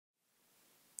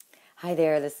Hi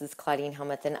there, this is Claudine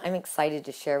Helmuth, and I'm excited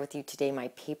to share with you today my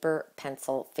paper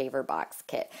pencil favor box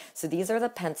kit. So these are the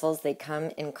pencils. They come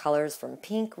in colors from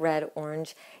pink, red,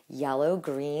 orange, yellow,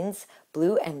 greens,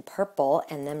 blue, and purple,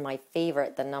 and then my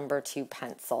favorite, the number 2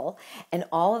 pencil. And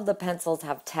all of the pencils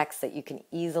have text that you can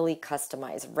easily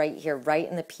customize right here, right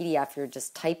in the PDF. You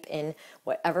just type in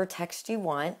whatever text you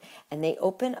want, and they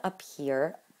open up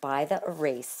here by the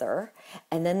eraser,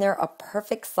 and then they're a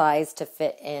perfect size to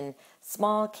fit in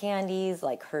small candies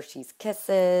like Hershey's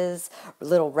Kisses,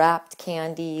 little wrapped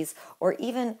candies, or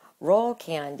even roll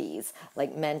candies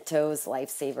like Mentos,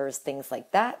 Lifesavers, things like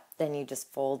that. Then you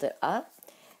just fold it up,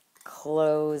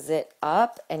 close it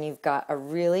up, and you've got a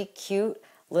really cute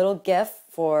little gift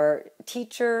for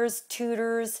teachers,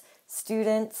 tutors,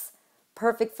 students,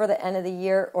 perfect for the end of the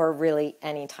year or really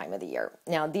any time of the year.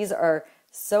 Now, these are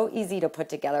so easy to put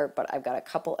together, but I've got a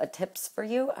couple of tips for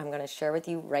you I'm going to share with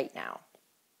you right now.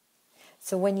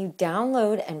 So when you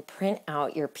download and print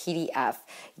out your PDF,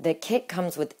 the kit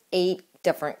comes with 8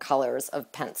 different colors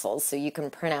of pencils, so you can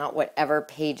print out whatever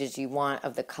pages you want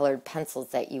of the colored pencils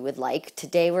that you would like.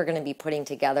 Today we're going to be putting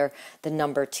together the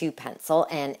number 2 pencil,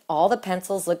 and all the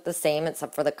pencils look the same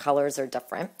except for the colors are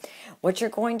different. What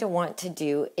you're going to want to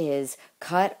do is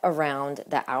cut around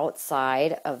the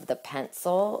outside of the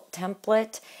pencil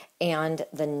template and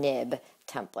the nib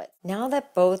template. Now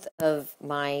that both of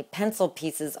my pencil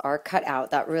pieces are cut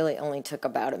out, that really only took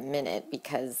about a minute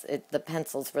because the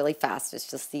pencil's really fast.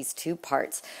 It's just these 2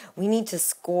 parts. We need to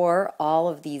score all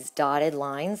of these dotted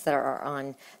lines that are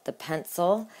on the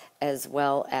pencil as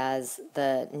well as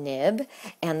the nib.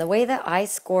 And the way that I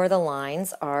score the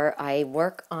lines are I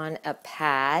work on a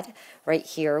pad right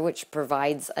here, which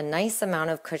provides a nice amount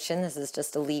of cushion. This is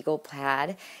just a legal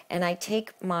pad. And I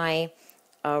take my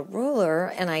ruler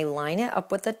and I line it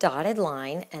up with a dotted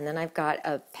line, and then I've got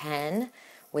a pen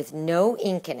with no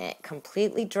ink in it,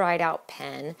 completely dried out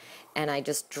pen, and I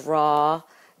just draw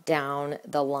down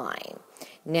the line.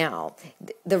 Now,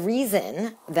 the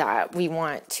reason that we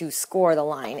want to score the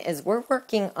line is we're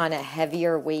working on a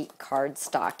heavier weight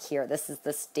cardstock here. This is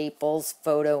the Staples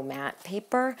Photo Matte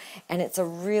paper, and it's a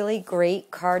really great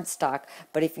cardstock,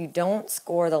 but if you don't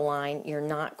score the line, you're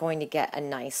not going to get a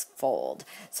nice fold.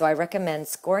 So I recommend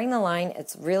scoring the line.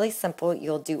 It's really simple.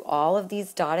 You'll do all of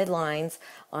these dotted lines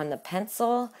on the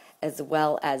pencil as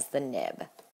well as the nib.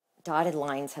 Dotted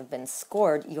lines have been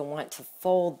scored, you'll want to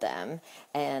fold them,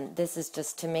 and this is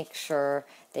just to make sure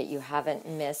that you haven't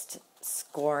missed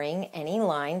scoring any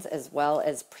lines as well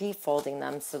as pre-folding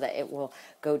them so that it will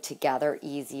go together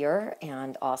easier,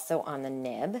 and also on the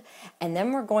nib. And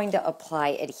then we're going to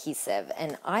apply adhesive,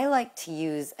 and I like to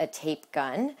use a tape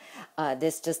gun.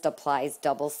 This just applies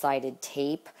double-sided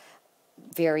tape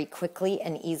very quickly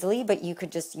and easily, but you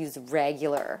could just use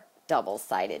regular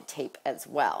double-sided tape as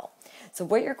well. So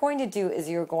what you're going to do is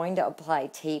you're going to apply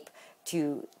tape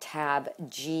to tab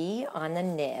G on the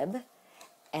nib,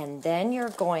 and then you're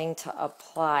going to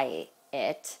apply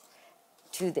it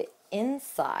to the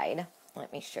inside.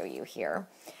 Let me show you here.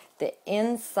 The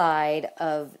inside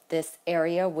of this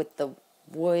area with the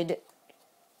wood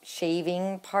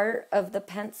shaving part of the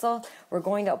pencil, we're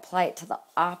going to apply it to the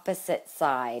opposite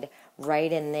side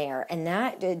right in there, and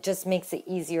that it just makes it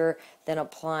easier than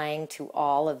applying to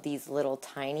all of these little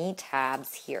tiny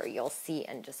tabs here. You'll see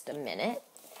in just a minute.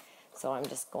 So I'm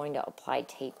just going to apply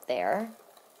tape there,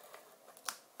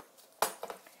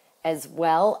 as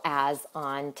well as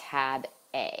on tab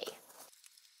A.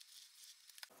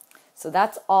 So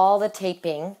that's all the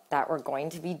taping that we're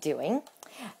going to be doing.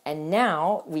 And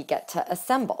now we get to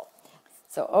assemble.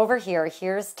 So over here,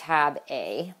 here's tab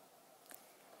A.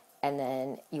 And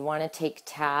then you want to take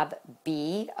tab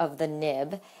B of the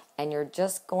nib, and you're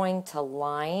just going to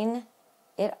line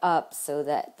it up so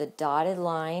that the dotted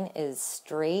line is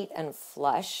straight and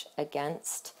flush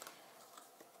against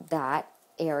that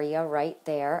area right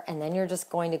there. And then you're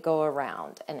just going to go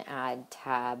around and add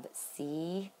tab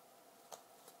C,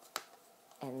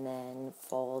 and then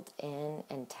fold in,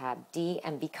 and tab D.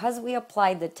 And because we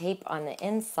applied the tape on the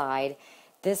inside,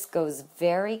 this goes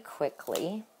very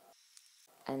quickly.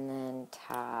 And then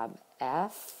tab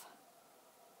F.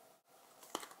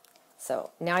 So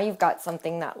now you've got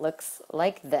something that looks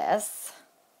like this.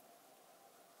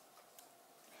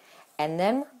 And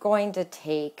then we're going to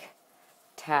take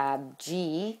tab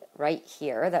G right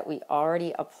here that we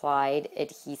already applied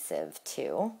adhesive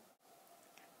to.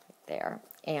 There.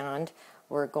 And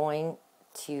we're going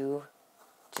to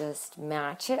just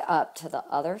match it up to the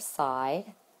other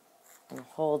side and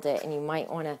hold it. And you might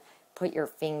want to put your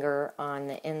finger on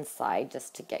the inside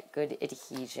just to get good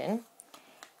adhesion.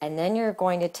 And then you're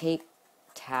going to take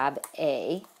tab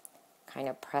A, kind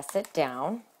of press it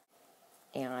down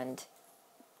and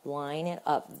line it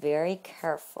up very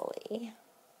carefully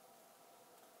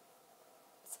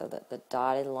so that the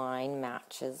dotted line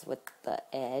matches with the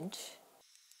edge.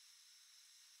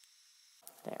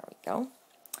 There we go.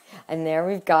 And there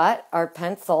we've got our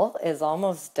pencil is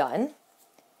almost done.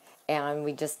 And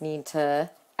we just need to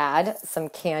add some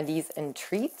candies and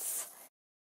treats.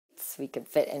 So we could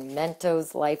fit in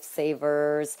Mentos,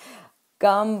 Lifesavers,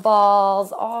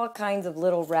 gumballs, all kinds of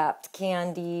little wrapped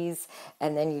candies.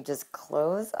 And then you just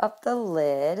close up the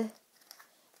lid.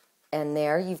 And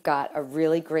there you've got a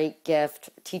really great gift,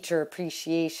 teacher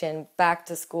appreciation, back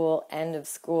to school, end of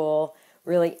school,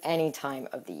 really any time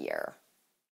of the year.